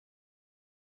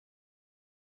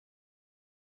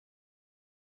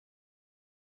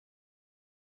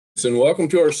And welcome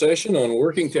to our session on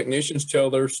Working Technicians Tell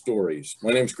Their Stories.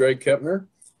 My name is Greg Kepner,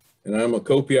 and I'm a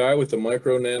co-PI with the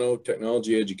Micro Nano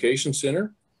Technology Education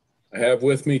Center. I have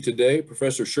with me today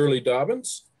Professor Shirley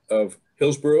Dobbins of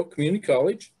Hillsborough Community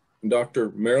College and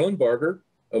Dr. Marilyn Barger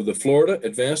of the Florida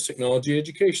Advanced Technology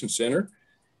Education Center,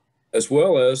 as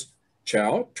well as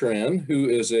Chau, Tran, who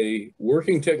is a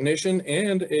working technician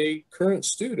and a current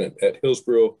student at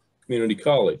Hillsborough Community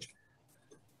College.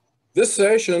 This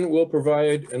session will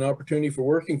provide an opportunity for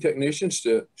working technicians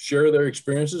to share their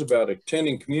experiences about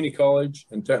attending community college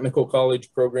and technical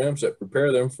college programs that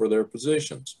prepare them for their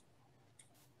positions.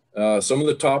 Some of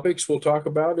the topics we'll talk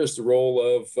about is the role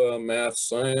of math,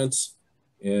 science,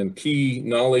 and key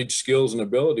knowledge, skills, and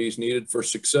abilities needed for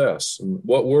success, and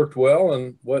what worked well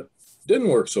and what didn't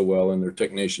work so well in their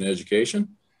technician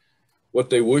education, what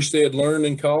they wish they had learned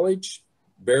in college,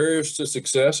 barriers to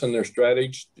success and their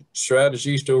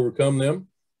strategies to overcome them.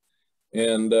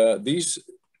 And these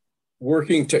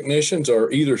working technicians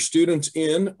are either students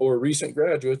in or recent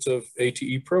graduates of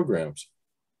ATE programs.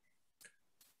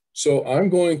 So I'm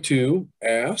going to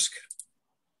ask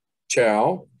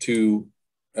Chau to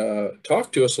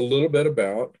talk to us a little bit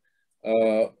about,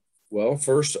 well,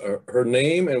 first her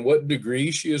name and what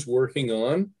degree she is working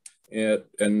on at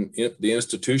the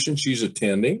institution she's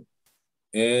attending,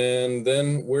 and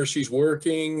then where she's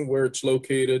working, where it's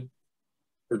located,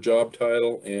 her job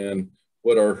title, and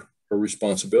what are her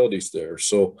responsibilities there.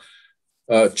 So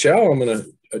Chau, I'm going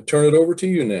to turn it over to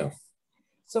you now.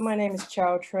 So my name is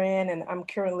Chau Tran, and I'm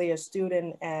currently a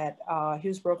student at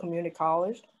Hillsborough Community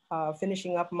College,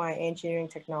 finishing up my engineering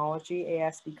technology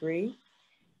AS degree.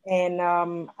 And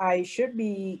I should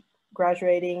be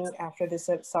graduating after this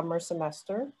summer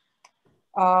semester.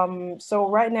 So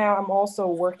right now I'm also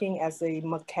working as a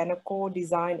mechanical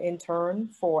design intern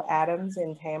for Adams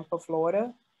in Tampa,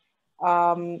 Florida.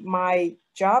 My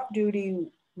job duty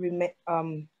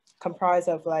comprise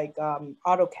of like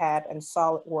AutoCAD and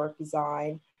SolidWorks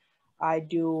design. I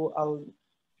do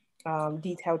a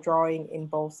detailed drawing in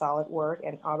both SolidWorks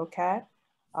and AutoCAD.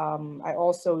 I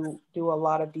also do a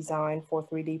lot of design for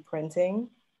 3D printing,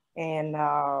 and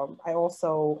I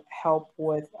also help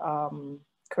with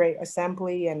create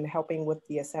assembly and helping with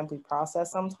the assembly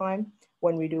process sometime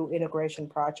when we do integration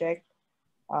project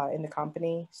in the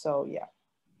company. So yeah.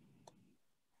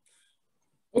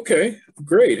 Okay,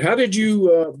 great. How did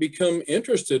you become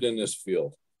interested in this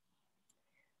field?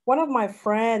 One of my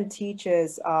friends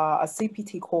teaches a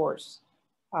CPT course.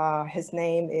 His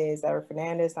name is Eric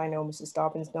Fernandez. I know Mrs.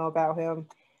 Dobbins know about him.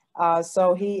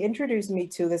 So he introduced me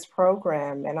to this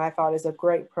program, and I thought it's a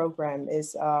great program.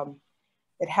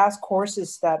 It has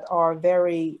courses that are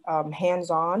very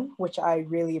hands-on, which I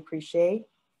really appreciate,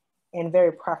 and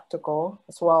very practical,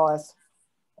 as well as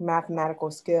mathematical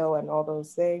skill and all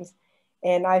those things.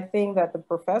 And I think that the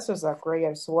professors are great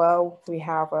as well. We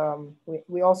have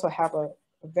we also have a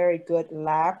very good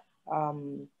lab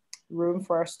room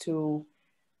for us to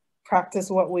practice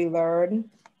what we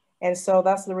learn. And so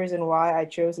that's the reason why I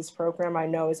chose this program. I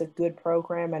know it's a good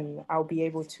program, and I'll be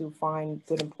able to find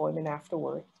good employment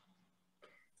afterward.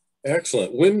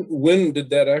 Excellent. When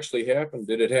did that actually happen?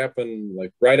 Did it happen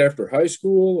like right after high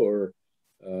school, or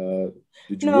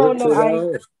did you work for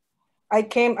a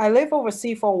while? I lived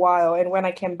overseas for a while, and when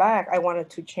I came back, I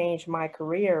wanted to change my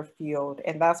career field,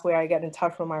 and that's where I got in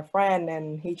touch with my friend,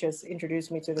 and he just introduced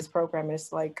me to this program.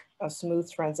 It's like a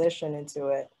smooth transition into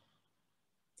it.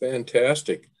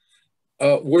 Fantastic.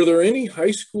 Were there any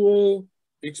high school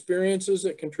experiences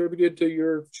that contributed to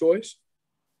your choice?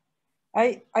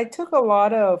 I took a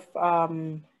lot of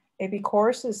AP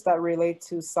courses that relate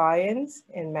to science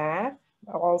and math,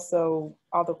 also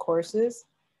other courses.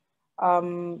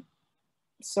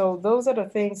 So those are the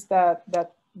things that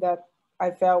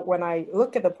I felt when I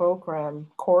look at the program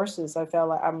courses, I felt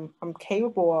like I'm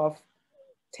capable of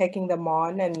taking them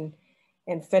on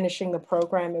and finishing the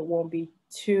program. It won't be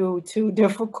too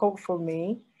difficult for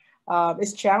me.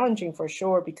 It's challenging for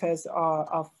sure because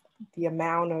of the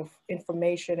amount of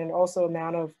information and also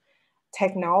amount of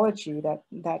technology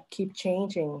that keep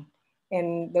changing.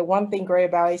 And the one thing great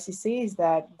about ACC is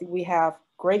that we have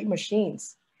great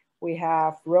machines. We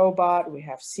have robot, we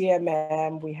have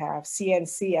CMM, we have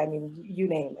CNC, I mean, you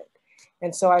name it.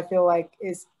 And so I feel like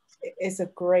it's a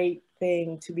great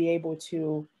thing to be able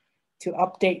to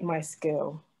update my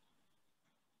skill.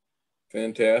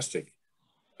 Fantastic.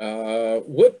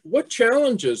 What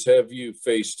challenges have you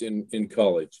faced in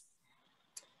college?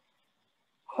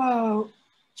 Well,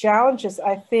 challenges,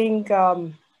 I think,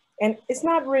 and it's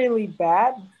not really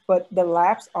bad, but the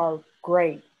labs are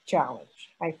great challenge,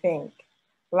 I think.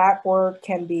 Lab work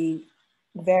can be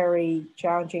very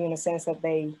challenging in the sense that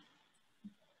they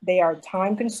they are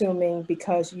time consuming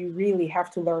because you really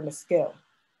have to learn a skill.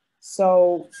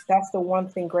 So that's the one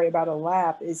thing great about a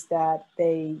lab is that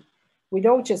we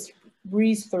don't just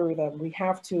breeze through them. We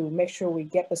have to make sure we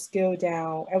get the skill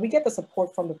down and we get the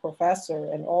support from the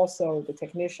professor and also the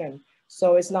technician.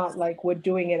 So it's not like we're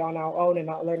doing it on our own and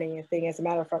not learning anything. As a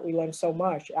matter of fact, we learn so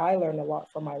much. I learned a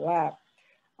lot from my lab.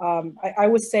 I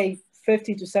would say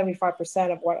 50 to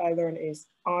 75% of what I learn is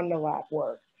on the lab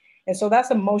work. And so that's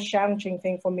the most challenging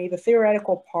thing for me. The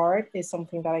theoretical part is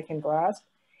something that I can grasp.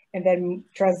 And then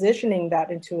transitioning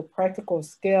that into a practical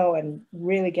skill and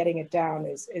really getting it down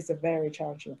is a very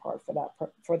challenging part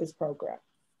for this program.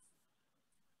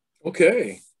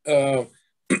 Okay. Did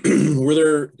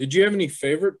you have any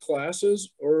favorite classes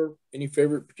or any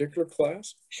favorite particular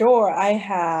class? Sure, I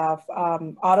have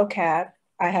AutoCAD,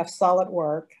 I have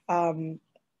SolidWorks.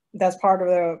 That's part of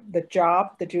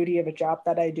the duty of a job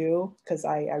that I do because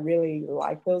I really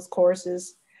like those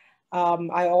courses.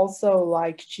 I also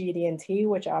like GD&T,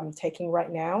 which I'm taking right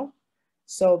now.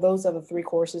 So those are the three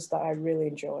courses that I really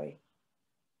enjoy.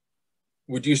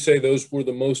 Would you say those were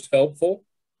the most helpful?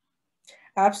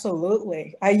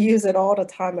 Absolutely. I use it all the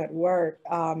time at work,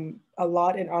 a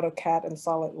lot in AutoCAD and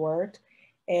SolidWorks.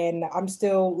 And I'm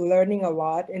still learning a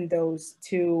lot in those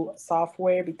two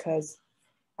software because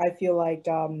I feel like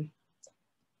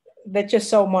there's just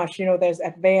so much, there's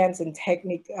advanced and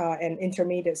technique and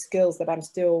intermediate skills that I'm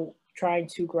still trying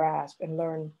to grasp and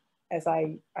learn as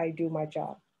I do my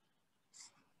job.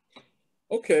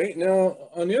 Okay, now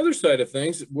on the other side of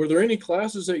things, were there any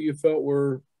classes that you felt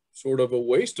were sort of a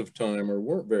waste of time or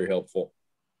weren't very helpful?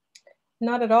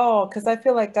 Not at all, because I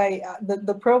feel like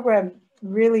the program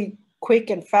really quick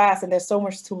and fast and there's so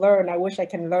much to learn. I wish I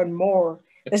can learn more.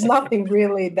 There's nothing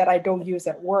really that I don't use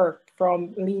at work,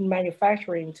 from lean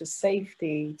manufacturing to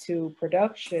safety to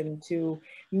production to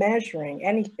measuring,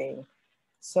 anything.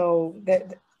 So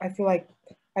that I feel like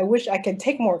I wish I could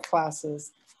take more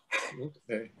classes.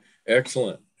 Okay,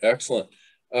 excellent, excellent.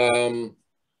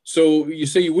 So you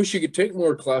say you wish you could take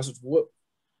more classes.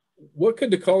 What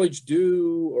could the college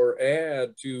do or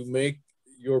add to make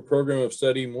your program of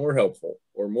study more helpful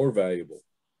or more valuable?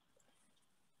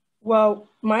 Well,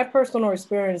 my personal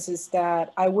experience is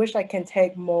that I wish I can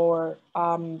take more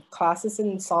classes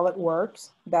in SolidWorks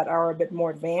that are a bit more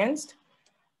advanced.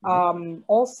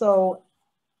 Also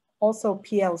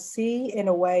PLC in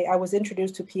a way. I was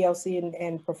introduced to PLC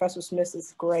and Professor Smith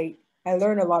is great. I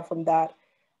learned a lot from that.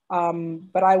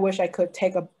 But I wish I could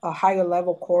take a higher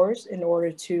level course in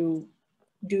order to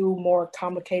do more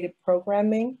complicated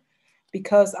programming,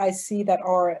 because I see that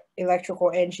our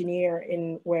electrical engineer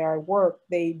in where I work,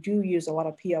 they do use a lot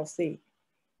of PLC.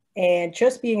 And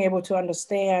just being able to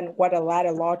understand what a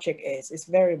ladder logic is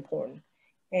very important.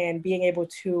 And being able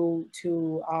to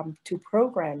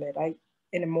program it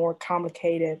in a more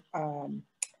complicated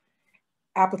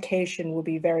application will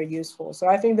be very useful. So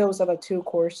I think those are the two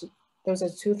courses. Those are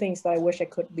two things that I wish I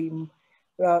could be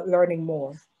learning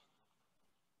more.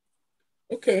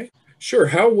 Okay, sure.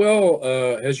 How well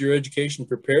has your education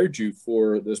prepared you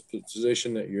for this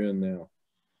position that you're in now?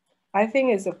 I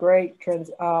think it's a great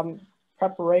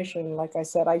preparation. Like I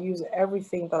said, I use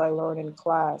everything that I learn in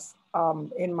class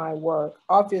in my work.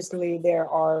 Obviously,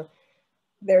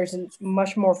 there's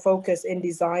much more focus in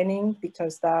designing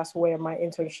because that's where my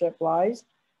internship lies.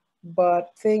 But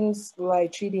things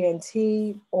like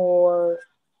GD&T or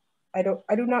I do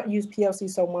not use PLC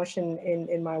so much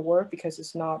in my work because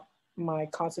it's not my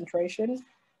concentration,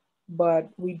 but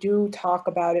we do talk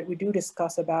about it, we do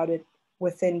discuss about it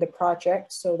within the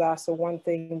project. So that's the one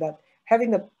thing, that having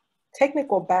the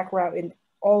technical background in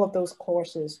all of those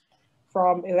courses,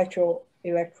 from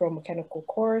electromechanical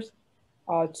course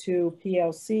to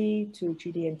PLC, to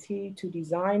GD&T, to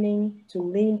designing, to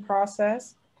lean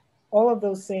process, all of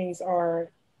those things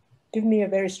give me a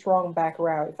very strong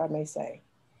background, if I may say.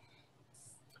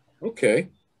 Okay,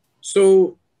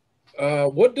 so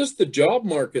what does the job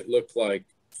market look like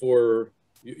for,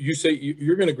 you say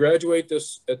you're going to graduate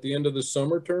this at the end of the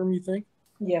summer term, you think?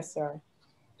 Yes, sir.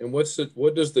 And what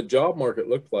does the job market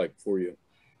look like for you?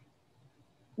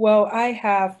 Well, I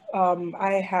have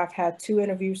had 2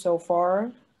 interviews so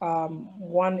far.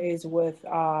 One is with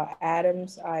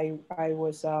Adams. I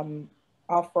was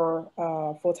offered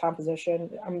a full-time position.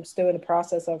 I'm still in the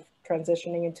process of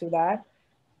transitioning into that.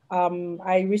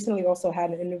 I recently also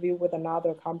had an interview with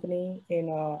another company in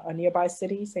a nearby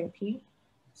city, St. Pete.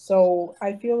 So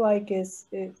I feel like it's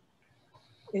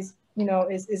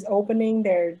opening.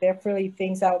 There are definitely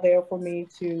things out there for me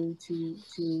to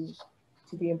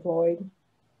be employed.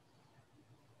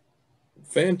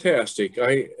 Fantastic.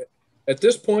 At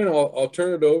this point, I'll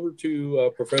turn it over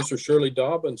to Professor Shirley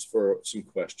Dobbins for some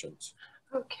questions.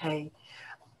 Okay.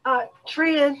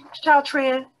 Tran, Chau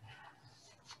Tran,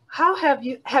 how have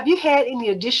you had any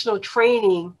additional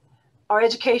training or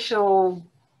educational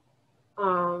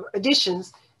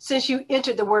additions since you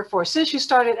entered the workforce? Since you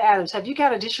started Adams, have you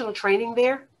got additional training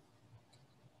there?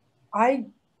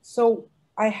 So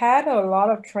I had a lot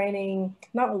of training,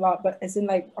 not a lot, but as in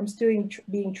like I'm still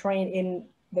being trained in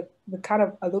the kind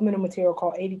of aluminum material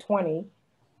called 8020,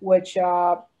 which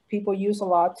people use a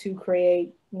lot to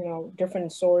create,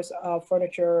 different sorts of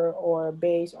furniture or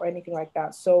base or anything like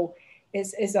that. So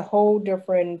it's a whole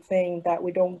different thing that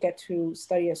we don't get to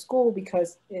study at school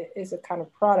because it is a kind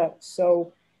of product.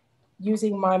 So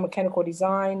using my mechanical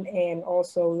design and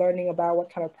also learning about what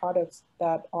kind of products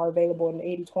that are available in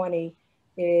 8020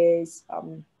 is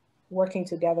working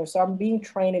together. So I'm being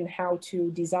trained in how to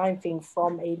design things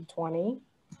from 8020.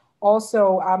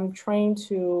 Also, I'm trained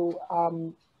to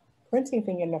printing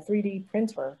thing in a 3D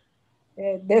printer.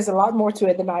 There's a lot more to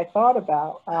it than I thought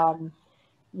about.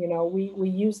 We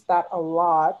use that a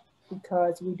lot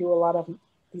because we do a lot of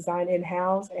design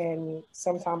in-house, and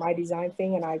sometimes I design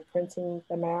things and I printing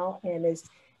them out, and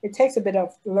it takes a bit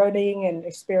of learning and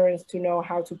experience to know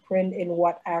how to print in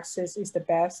what axis is the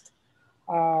best.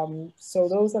 So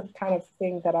those are the kind of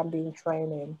things that I'm being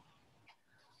trained in.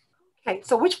 Okay,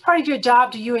 so which part of your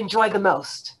job do you enjoy the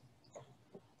most?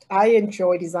 I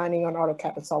enjoy designing on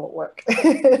AutoCAD and SolidWorks.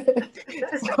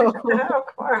 So, of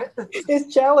course.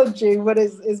 It's challenging, but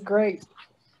it's great.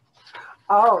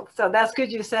 Oh, so that's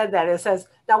good you said that. It says,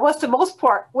 now what's the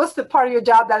part of your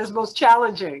job that is most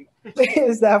challenging?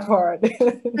 It's that part.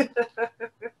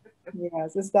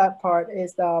 Yes, it's that part.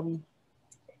 It's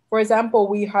for example,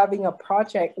 we're having a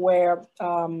project where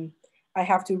I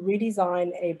have to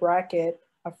redesign a bracket,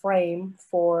 a frame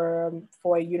for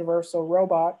a universal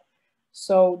robot.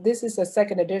 So this is a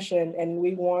second edition, and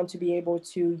we want to be able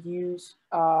to use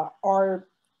our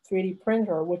 3D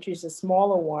printer, which is a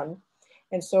smaller one.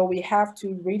 And so we have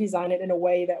to redesign it in a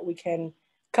way that we can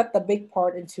cut the big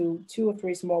part into 2 or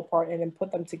 3 small parts and then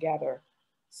put them together.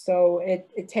 So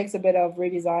it takes a bit of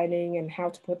redesigning and how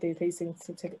to put these things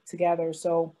together.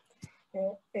 So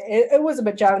it was a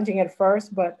bit challenging at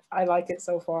first, but I like it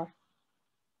so far.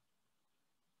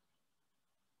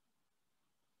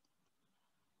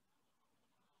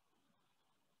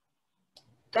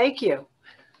 Thank you.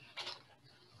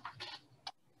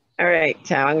 All right,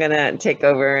 Chau, I'm going to take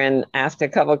over and ask a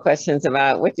couple of questions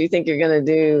about what do you think you're going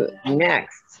to do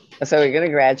next? So we're going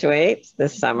to graduate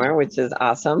this summer, which is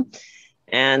awesome.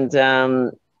 And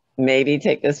maybe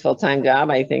take this full-time job.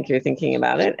 I think you're thinking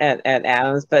about it at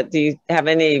Adams, but do you have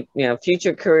any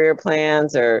future career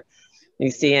plans, or you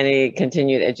see any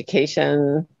continued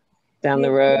education down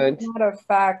the road? As a matter of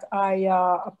fact, I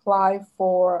applied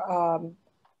for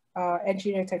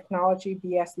engineering technology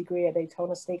BS degree at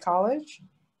Daytona State College.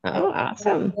 Oh,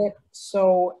 awesome.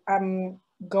 So I'm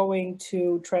going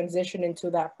to transition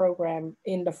into that program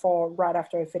in the fall, right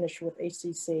after I finish with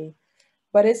HCC.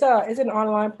 But it's an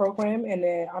online program,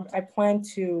 and I plan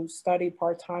to study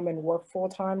part-time and work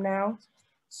full-time now.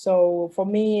 So for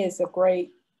me, it's a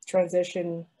great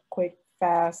transition, quick,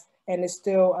 fast, and it's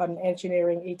still an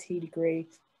engineering AT degree.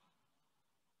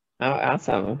 Oh,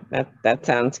 awesome. That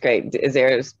sounds great. Is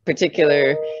there a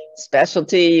particular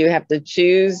specialty you have to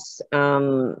choose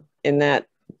in that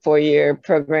 4-year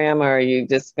program, or are you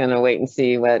just going to wait and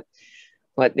see what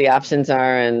the options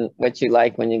are and what you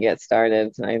like when you get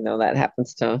started? I know that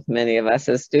happens to many of us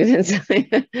as students.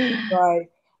 Right.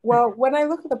 Well, when I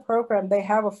look at the program, they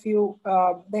have a few,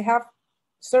 they have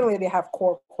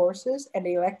core courses, and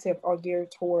the elective are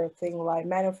geared toward things like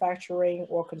manufacturing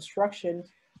or construction.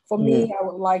 For me, I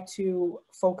would like to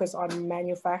focus on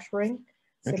manufacturing,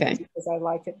 simply because I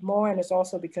like it more, and it's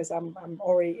also because I'm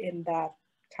already in that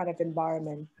kind of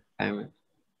environment.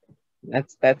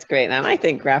 That's great. And I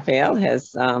think Rafael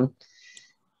has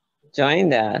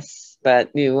joined us,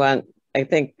 but I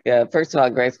think, first of all,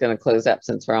 Greg's going to close up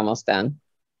since we're almost done.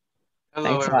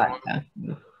 Hello, Thanks everyone. a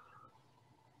lot.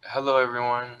 Hello,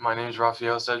 everyone. My name is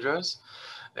Rafael Cedres,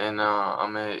 and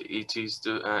I'm an ET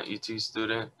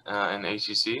student in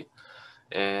HEC.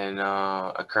 And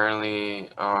currently,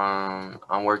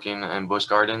 I'm working in Busch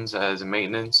Gardens as a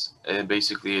maintenance. It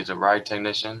basically is a ride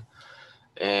technician,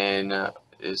 and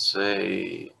it's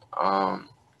a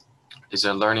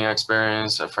learning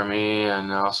experience for me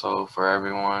and also for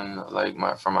everyone, like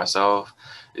for myself,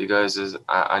 because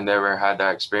I never had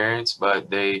that experience, but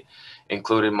they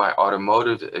included my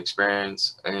automotive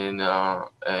experience, and I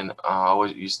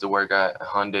always used to work at a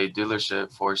Hyundai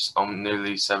dealership for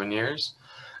nearly 7 years,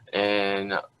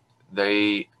 and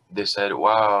they they said,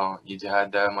 wow, you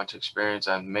had that much experience.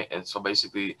 And so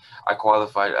basically I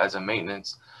qualified as a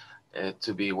maintenance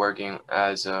to be working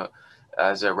as a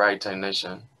ride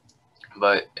technician.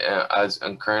 But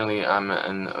and currently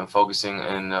I'm focusing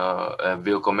in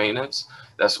vehicle maintenance.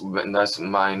 That's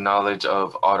my knowledge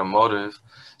of automotive.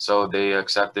 So they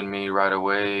accepted me right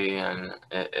away, and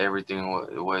everything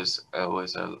was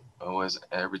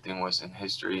everything was in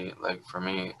history, like for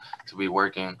me to be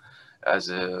working as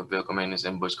a vehicle maintenance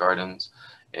in Busch Gardens.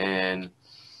 And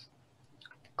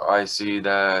I see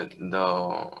that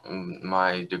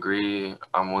my degree,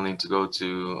 I'm willing to go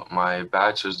to my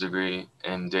bachelor's degree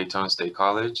in Daytona State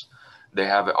College. They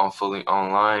have it on fully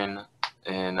online,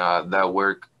 and that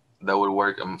would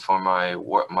work for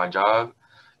my job,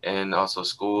 and also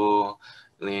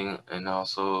schooling, and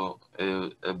also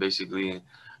it basically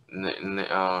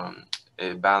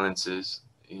it balances,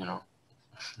 you know.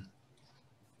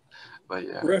 But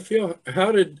yeah. Rafael,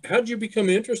 how did you become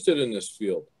interested in this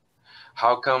field?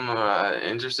 How come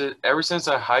interested? Ever since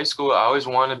high school, I always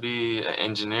wanted to be an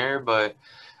engineer, but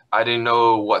I didn't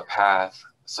know what path.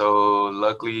 So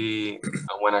luckily,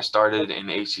 when I started in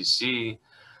HEC,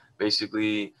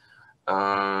 basically,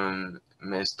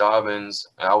 Miss Dobbins,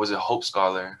 I was a Hope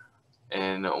Scholar,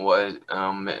 and what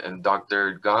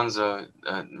Dr. Gonza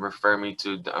referred me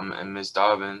to Miss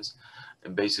Dobbins,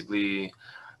 and basically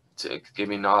to give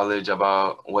me knowledge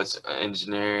about what's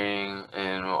engineering.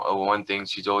 And one thing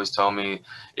she's always told me,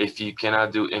 if you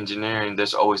cannot do engineering,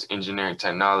 there's always engineering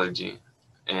technology.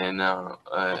 And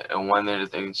one of the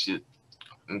things she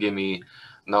gave me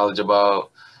knowledge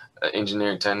about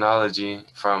engineering technology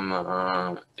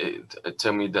from it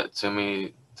took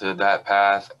me to that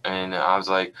path, and I was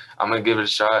like, I'm gonna give it a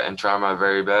shot and try my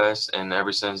very best. And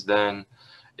ever since then,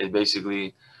 it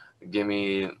basically gave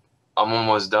me, I'm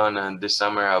almost done, and this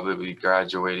summer I will be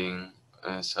graduating,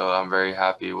 and so I'm very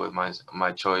happy with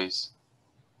my choice.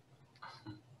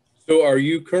 So are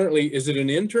you currently, is it an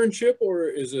internship or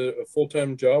is it a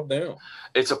full-time job now?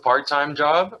 It's a part-time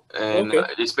job, and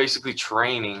Okay. it's basically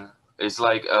training. It's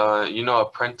like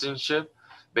apprenticeship.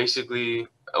 Basically,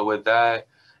 with that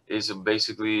is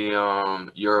basically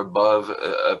you're above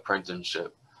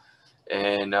apprenticeship.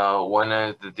 And one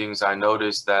of the things I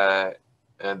noticed that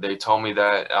they told me,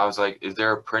 that I was like, is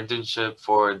there apprenticeship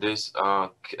for this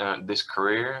this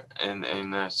career? And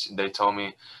they told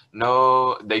me,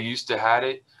 no, they used to had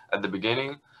it at the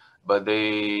beginning, but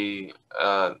they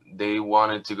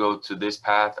wanted to go to this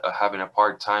path of having a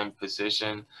part-time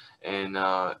position, and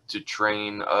to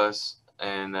train us,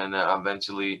 and then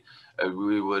eventually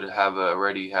we would have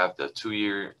already have the 2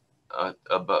 year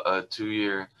a 2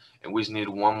 year, and we just need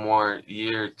one more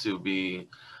year to be,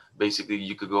 basically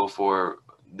you could go for,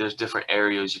 there's different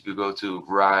areas you could go to,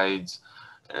 rides,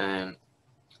 and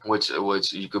which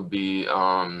you could be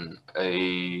a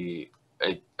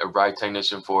ride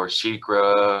technician for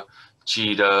Shikra,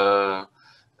 Cheetah,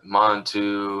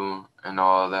 Montu, and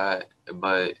all that.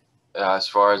 But as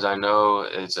far as I know,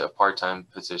 it's a part-time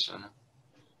position.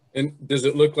 And does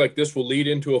it look like this will lead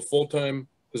into a full-time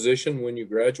position when you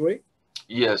graduate?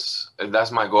 Yes,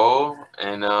 that's my goal.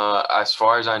 And as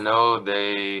far as I know,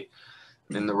 they,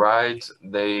 in the rides,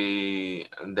 they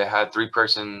had 3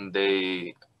 person,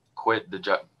 they quit the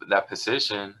job, that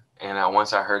position. And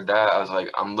once I heard that, I was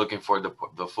like, I'm looking for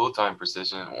the full-time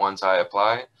position once I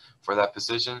apply for that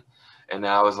position. And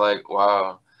I was like,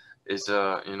 wow, it's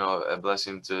a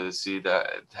blessing to see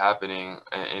that happening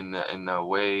in a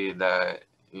way that,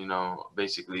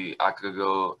 basically I could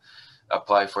go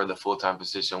apply for the full-time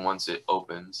position once it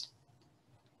opens.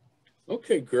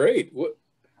 Okay, great.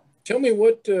 Tell me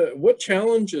what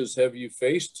challenges have you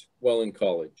faced while in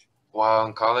college? While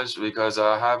in college, because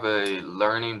I have a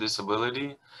learning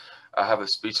disability, I have a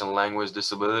speech and language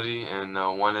disability, and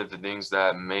one of the things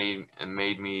that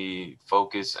made me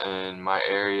focus in my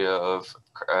area of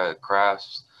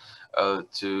crafts,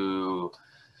 to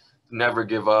never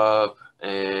give up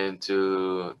and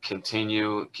to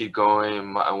keep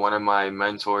going. One of my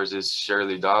mentors is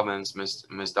Shirley Dobbins,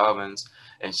 Miss Dobbins,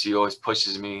 and she always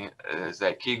pushes me, is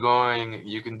that keep going,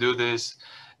 you can do this,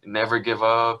 never give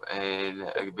up,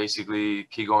 and basically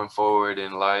keep going forward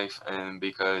in life. And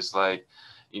because like,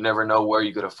 you never know where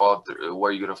you're gonna fall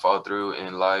through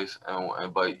in life,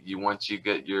 but once you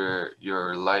get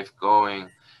your life going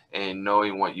and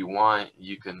knowing what you want,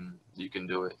 you can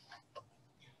do it.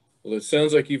 Well, it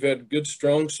sounds like you've had good,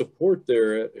 strong support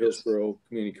there at Hillsborough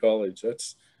Community College.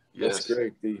 That's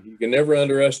great. You can never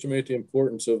underestimate the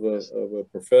importance of a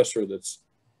professor that's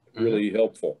really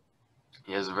helpful.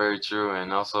 Yes, very true.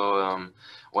 And also,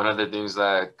 one of the things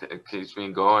that keeps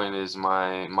me going is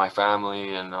my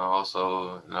family, and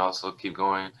also keep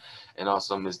going. And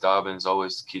also, Miss Dobbins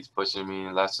always keeps pushing me,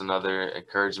 and that's another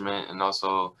encouragement. And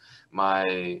also,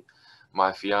 my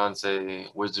my fiance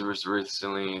was just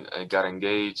recently got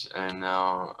engaged, and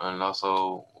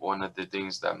also one of the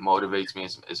things that motivates me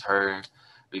is her,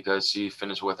 because she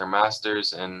finished with her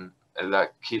master's, and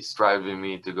that keeps driving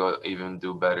me to go even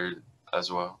do better as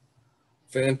well.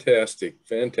 Fantastic,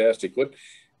 fantastic. What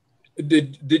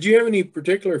did you have any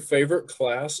particular favorite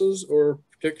classes or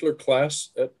particular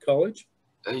class at college?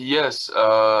 Yes,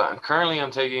 currently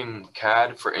I'm taking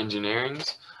CAD for engineering,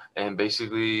 and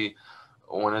basically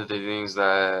one of the things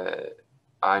that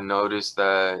I noticed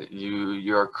that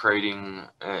you're creating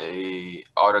a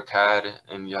AutoCAD,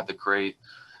 and you have to create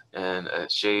and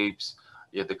shapes.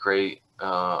 You have to create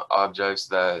objects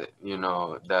that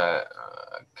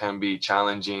can be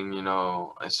challenging,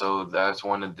 and so that's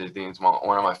one of the things.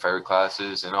 One of my favorite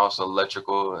classes, and also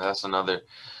electrical. That's another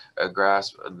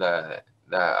grasp that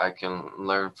I can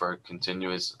learn for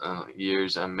continuous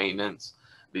years and maintenance,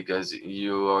 because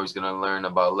you're always gonna learn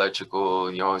about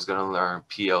electrical. You're always gonna learn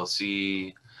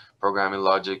PLC, programming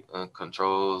logic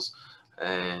controls,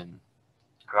 and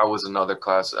that was another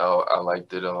class I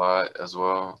liked it a lot as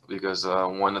well, because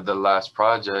one of the last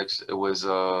projects, it was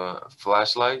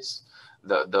flashlights,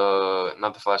 the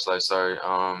not the flashlights, sorry,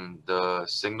 the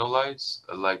signal lights,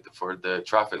 like for the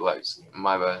traffic lights.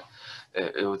 My bad.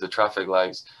 It was the traffic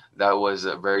lights. That was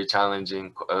a very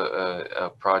challenging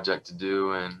project to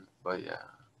do, and but yeah.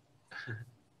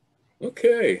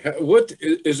 Okay. What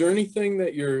is there anything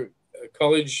that your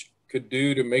college could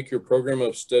do to make your program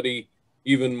of study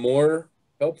even more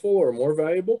helpful or more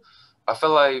valuable? I feel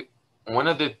like one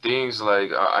of the things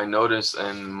like I noticed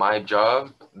in my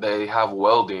job, they have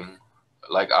welding.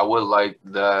 Like I would like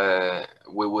that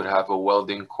we would have a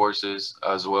welding courses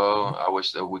as well. I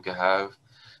wish that we could have,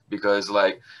 because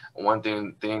like one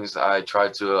things I try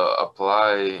to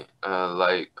apply,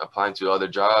 like applying to other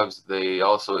jobs, they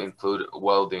also include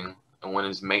welding, and one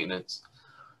is maintenance,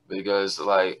 because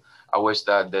like I wish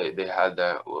that they had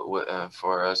that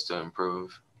for us to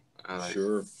improve. Like,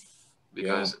 Sure. Yeah.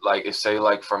 because like if say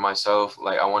like for myself,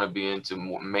 like I want to be into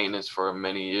maintenance for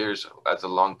many years as a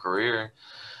long career,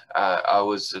 I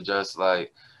would suggest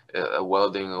like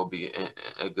welding will be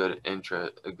a good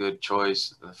a good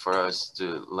choice for us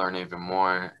to learn even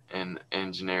more in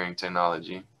engineering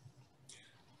technology.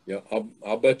 Yeah.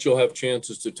 I'll bet you'll have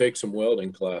chances to take some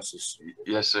welding classes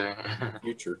Yes, sir. in the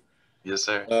future. Yes,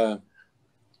 sir.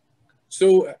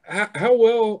 So how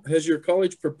well has your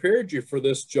college prepared you for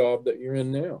this job that you're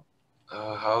in now?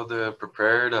 How they're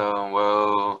prepared?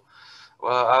 Well,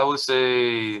 I would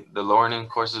say the learning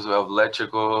courses of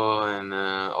electrical, and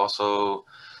also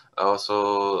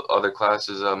other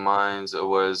classes of mine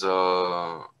was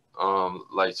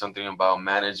like something about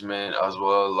management as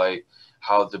well, like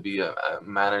how to be a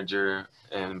manager,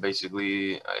 and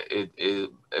basically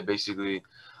it basically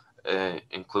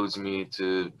includes me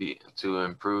to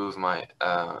improve my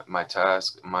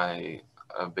task, my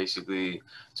basically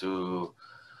to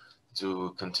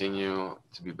continue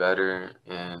to be better.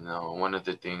 And one of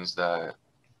the things that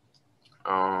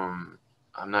I'm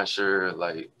not sure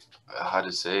like how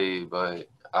to say, but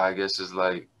I guess is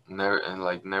like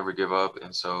never give up,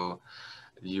 and so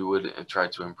you would try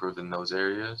to improve in those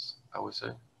areas, I would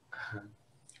say.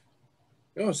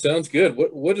 Oh, sounds good.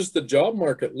 What does the job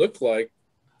market look like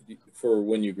for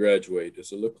when you graduate?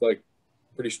 Does it look like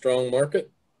a pretty strong market?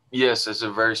 Yes, it's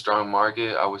a very strong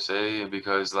market, I would say,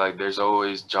 because like there's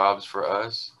always jobs for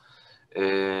us.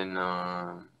 And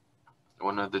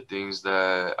one of the things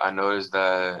that I noticed,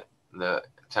 that the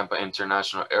Tampa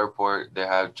International Airport, they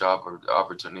have job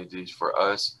opportunities for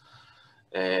us,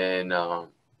 and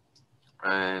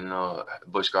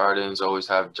Busch Gardens always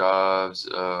have jobs.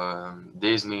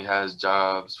 Disney has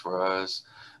jobs for us,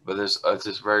 but there's it's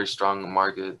this very strong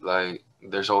market. Like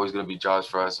there's always going to be jobs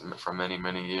for us for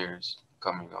many years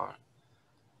coming on.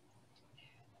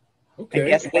 I Okay.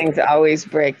 guess things always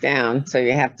break down, so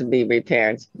you have to be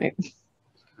prepared.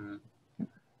 Mhm.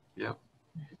 Yep.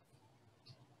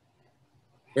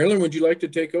 Marilyn, would you like to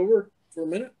take over for a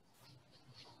minute?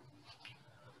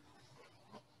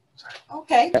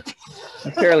 Okay.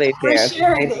 Shirley's We're there.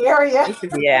 sharing the area.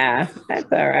 Yeah,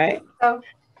 that's all right.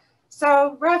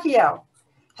 So Rafael,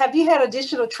 have you had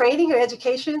additional training or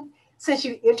education since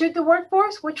you entered the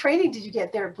workforce? What training did you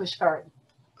get there at Busch Garden?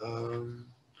 Um,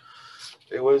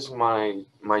 it was my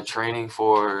training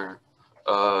for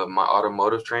my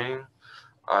automotive training.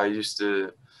 I used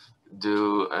to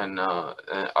do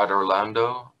at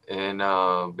Orlando, and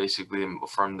basically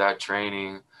from that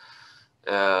training,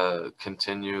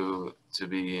 continue to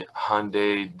be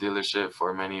Hyundai dealership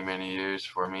for many years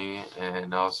for me,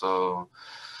 and also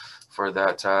for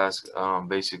that task,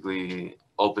 basically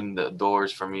opened the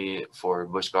doors for me for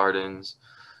Busch Gardens,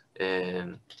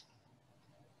 and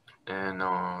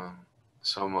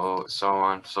so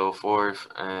on so forth,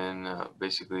 and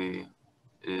basically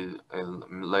it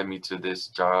led me to this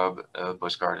job at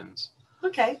Busch Gardens.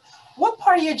 Okay. What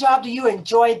part of your job do you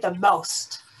enjoy the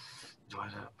most? Enjoy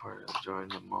that part. Enjoy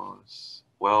the most.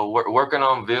 Well, working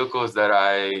on vehicles that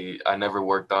I never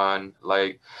worked on,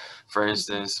 like for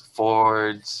instance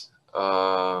Fords,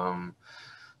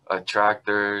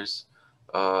 tractors,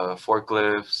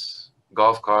 forklifts,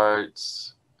 golf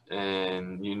carts,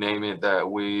 and you name it that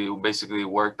we basically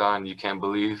worked on. You can't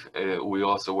believe it. We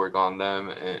also work on them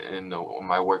in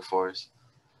my workforce.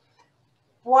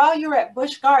 While you're at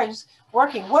Busch Gardens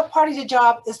working, what part of your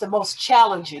job is the most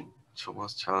challenging? So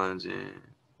most challenging.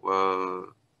 Well,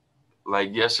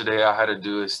 like yesterday, I had to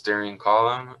do a steering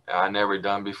column. I never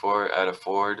done before at a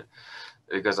Ford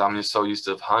because I'm just so used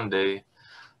to Hyundai.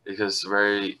 Because it's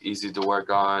very easy to work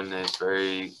on. It's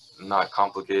very not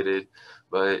complicated,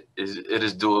 but it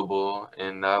is doable,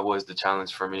 and that was the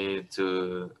challenge for me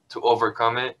to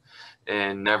overcome it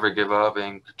and never give up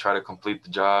and try to complete the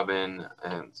job and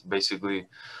basically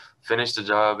finish the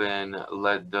job and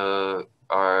let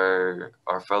our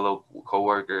fellow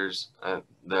coworkers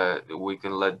that we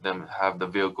can let them have the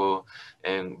vehicle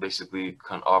and basically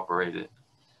can operate it.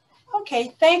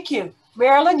 Okay, thank you.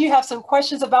 Marilyn, you have some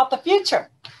questions about the future.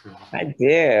 I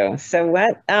do. So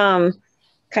what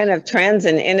kind of trends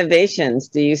and innovations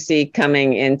do you see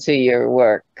coming into your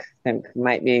work? There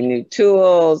might be new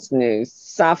tools, new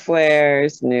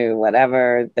softwares, new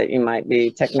whatever that you might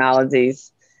be,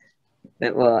 technologies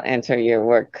that will enter your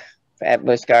work at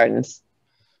Busch Gardens.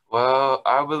 Well,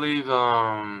 I believe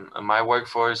my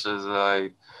workforce is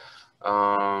like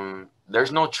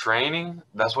there's no training.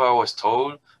 That's what I was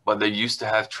told, but they used to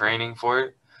have training for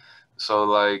it. So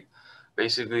like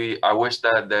basically, I wish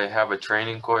that they have a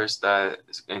training course that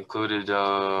included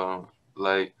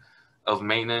like of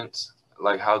maintenance,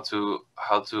 like how to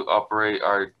operate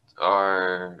our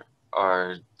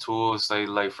tools, say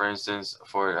like for instance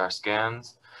for our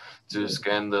scans, to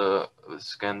scan the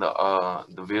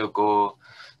vehicle,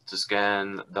 to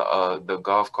scan the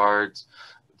golf carts,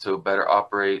 to better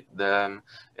operate them,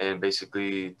 and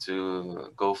basically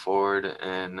to go forward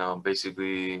and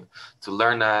basically to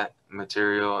learn that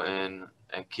material and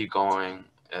keep going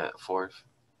forth.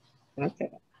 Okay.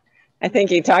 I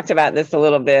think you talked about this a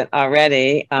little bit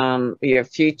already, your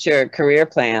future career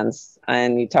plans,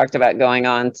 and you talked about going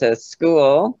on to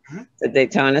school to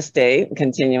Daytona State,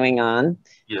 continuing on.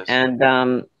 Yes.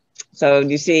 And so do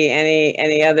you see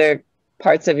any other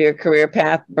parts of your career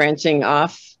path branching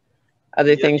off,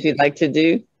 other things you'd like to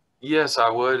do? Yes, I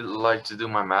would like to do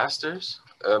my master's,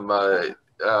 but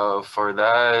for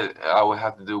that, I would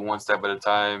have to do one step at a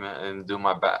time and do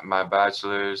my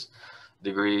bachelor's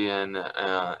degree in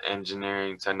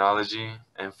engineering technology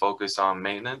and focus on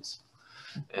maintenance.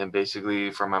 And basically,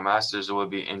 for my master's, it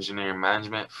would be engineering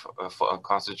management,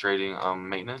 concentrating on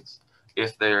maintenance.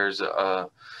 If there's a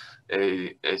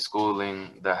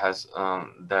schooling that has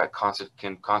that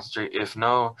can concentrate. If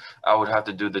no, I would have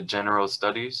to do the general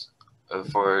studies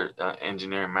for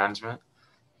engineering management.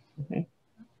 Okay.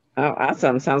 Oh,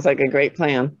 awesome. Sounds like a great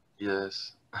plan.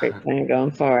 Yes. Great plan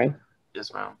going forward.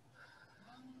 Yes, ma'am.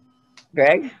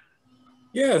 Greg?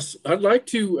 Yes, I'd like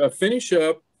to finish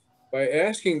up by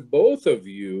asking both of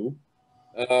you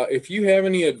if you have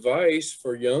any advice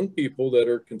for young people that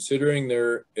are considering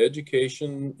their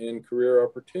education and career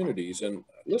opportunities. And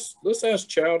let's ask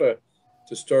Chau to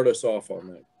start us off on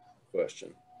that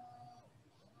question.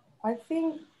 I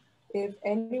think if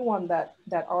anyone that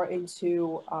are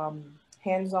into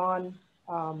hands-on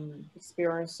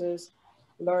experiences,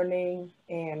 learning,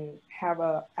 and have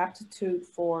a aptitude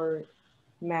for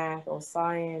math or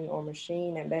science or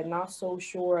machine, and they're not so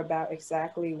sure about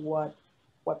exactly what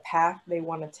path they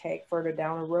want to take further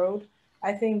down the road,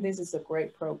 I think this is a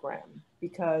great program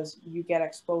because you get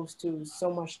exposed to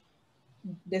so much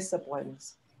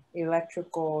disciplines,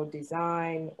 electrical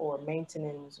design or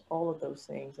maintenance, all of those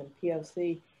things, and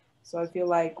PLC. So I feel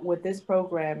like with this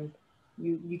program,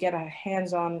 you get a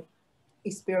hands-on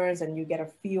experience and you get a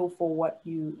feel for what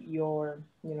your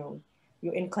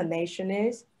inclination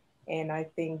is. And I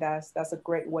think that's a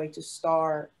great way to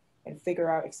start and figure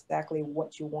out exactly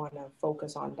what you want to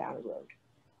focus on down the road.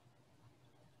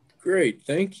 Great,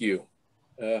 thank you.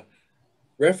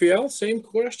 Rafael, same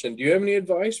question. Do you have any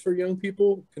advice for young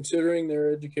people considering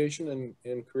their education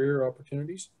and career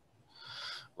opportunities?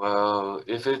 Well,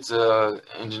 if it's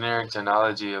engineering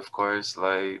technology, of course,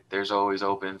 like there's always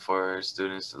open for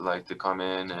students to like to come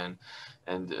in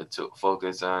and to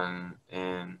focus on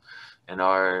in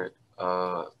our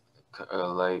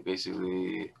like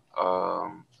basically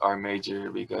our major,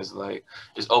 because like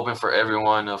it's open for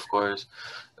everyone, of course.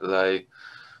 Like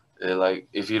like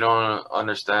if you don't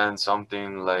understand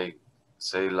something, like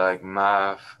say like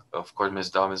math, of course Miss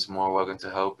Dobbins is more welcome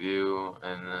to help you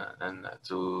and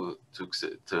to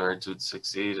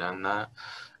succeed in that.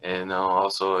 And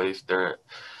also if there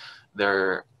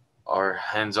are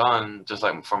hands-on, just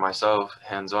like for myself,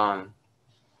 hands-on,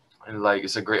 and like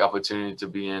it's a great opportunity to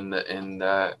be in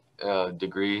that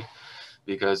degree,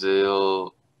 because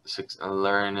it'll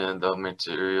learn the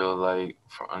material like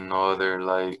from another,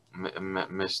 like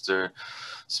Mr.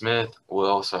 Smith will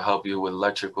also help you with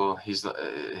electrical. He's a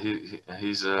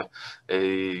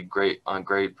great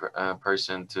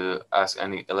person to ask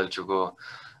any electrical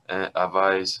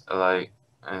advice, like,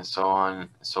 and so on and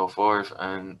so forth.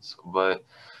 And but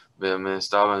Ms.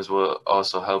 Dobbins will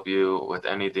also help you with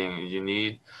anything you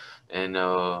need, and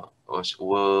which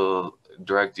will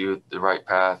direct you the right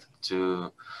path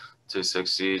to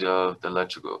succeed of the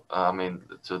electrical, I mean,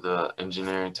 to the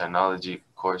engineering technology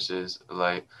courses.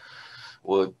 Like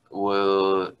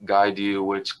will guide you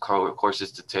which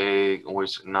courses to take,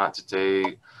 which not to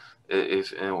take,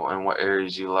 if and what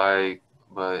areas you like.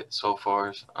 But so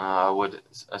far, I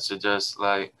suggest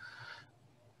like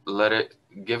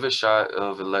give a shot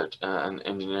of an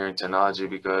engineering technology,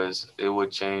 because it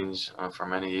would change for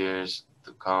many years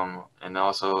to come. And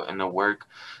also in the work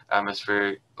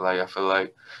atmosphere, like I feel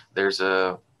like there's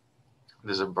a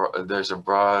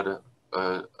broad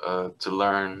to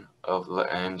learn of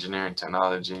engineering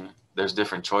technology. There's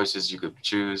different choices you could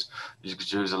choose. You could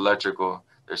choose electrical,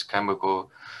 there's chemical,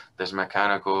 there's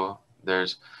mechanical,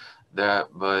 there's that.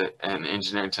 But and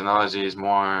engineering technology is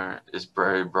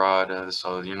very broad.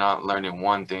 So you're not learning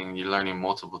one thing, you're learning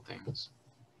multiple things.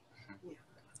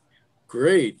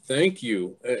 Great, thank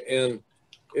you. And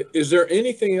is there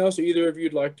anything else either of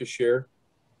you'd like to share?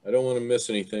 I don't want to miss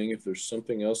anything. If there's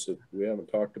something else that we haven't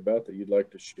talked about that you'd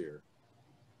like to share.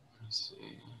 Let's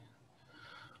see.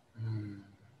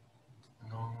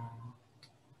 No.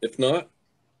 If not,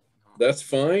 that's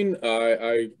fine.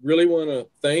 I really want to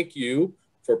thank you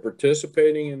for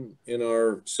participating in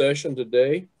our session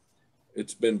today.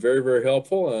 It's been very, very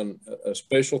helpful, and a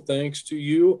special thanks to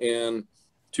you and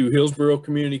to Hillsborough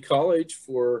Community College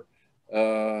for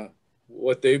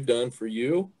what they've done for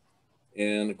you.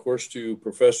 And of course to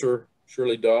Professor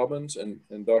Shirley Dobbins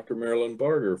and Dr. Marilyn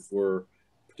Barger for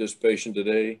participation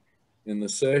today in the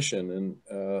session.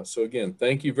 And so again,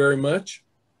 thank you very much.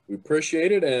 We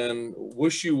appreciate it and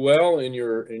wish you well in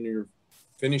your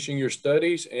finishing your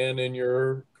studies and in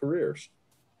your careers.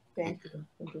 Thank you.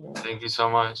 Thank you. Thank you so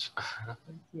much.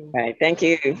 Thank you. All right, thank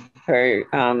you for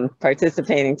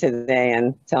participating today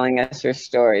and telling us your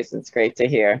stories. It's great to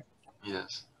hear.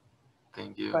 Yes.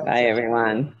 Thank you. Bye. Bye,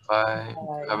 everyone. Bye.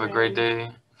 Bye. Have a great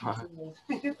day. Bye.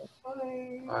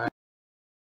 Bye. Bye.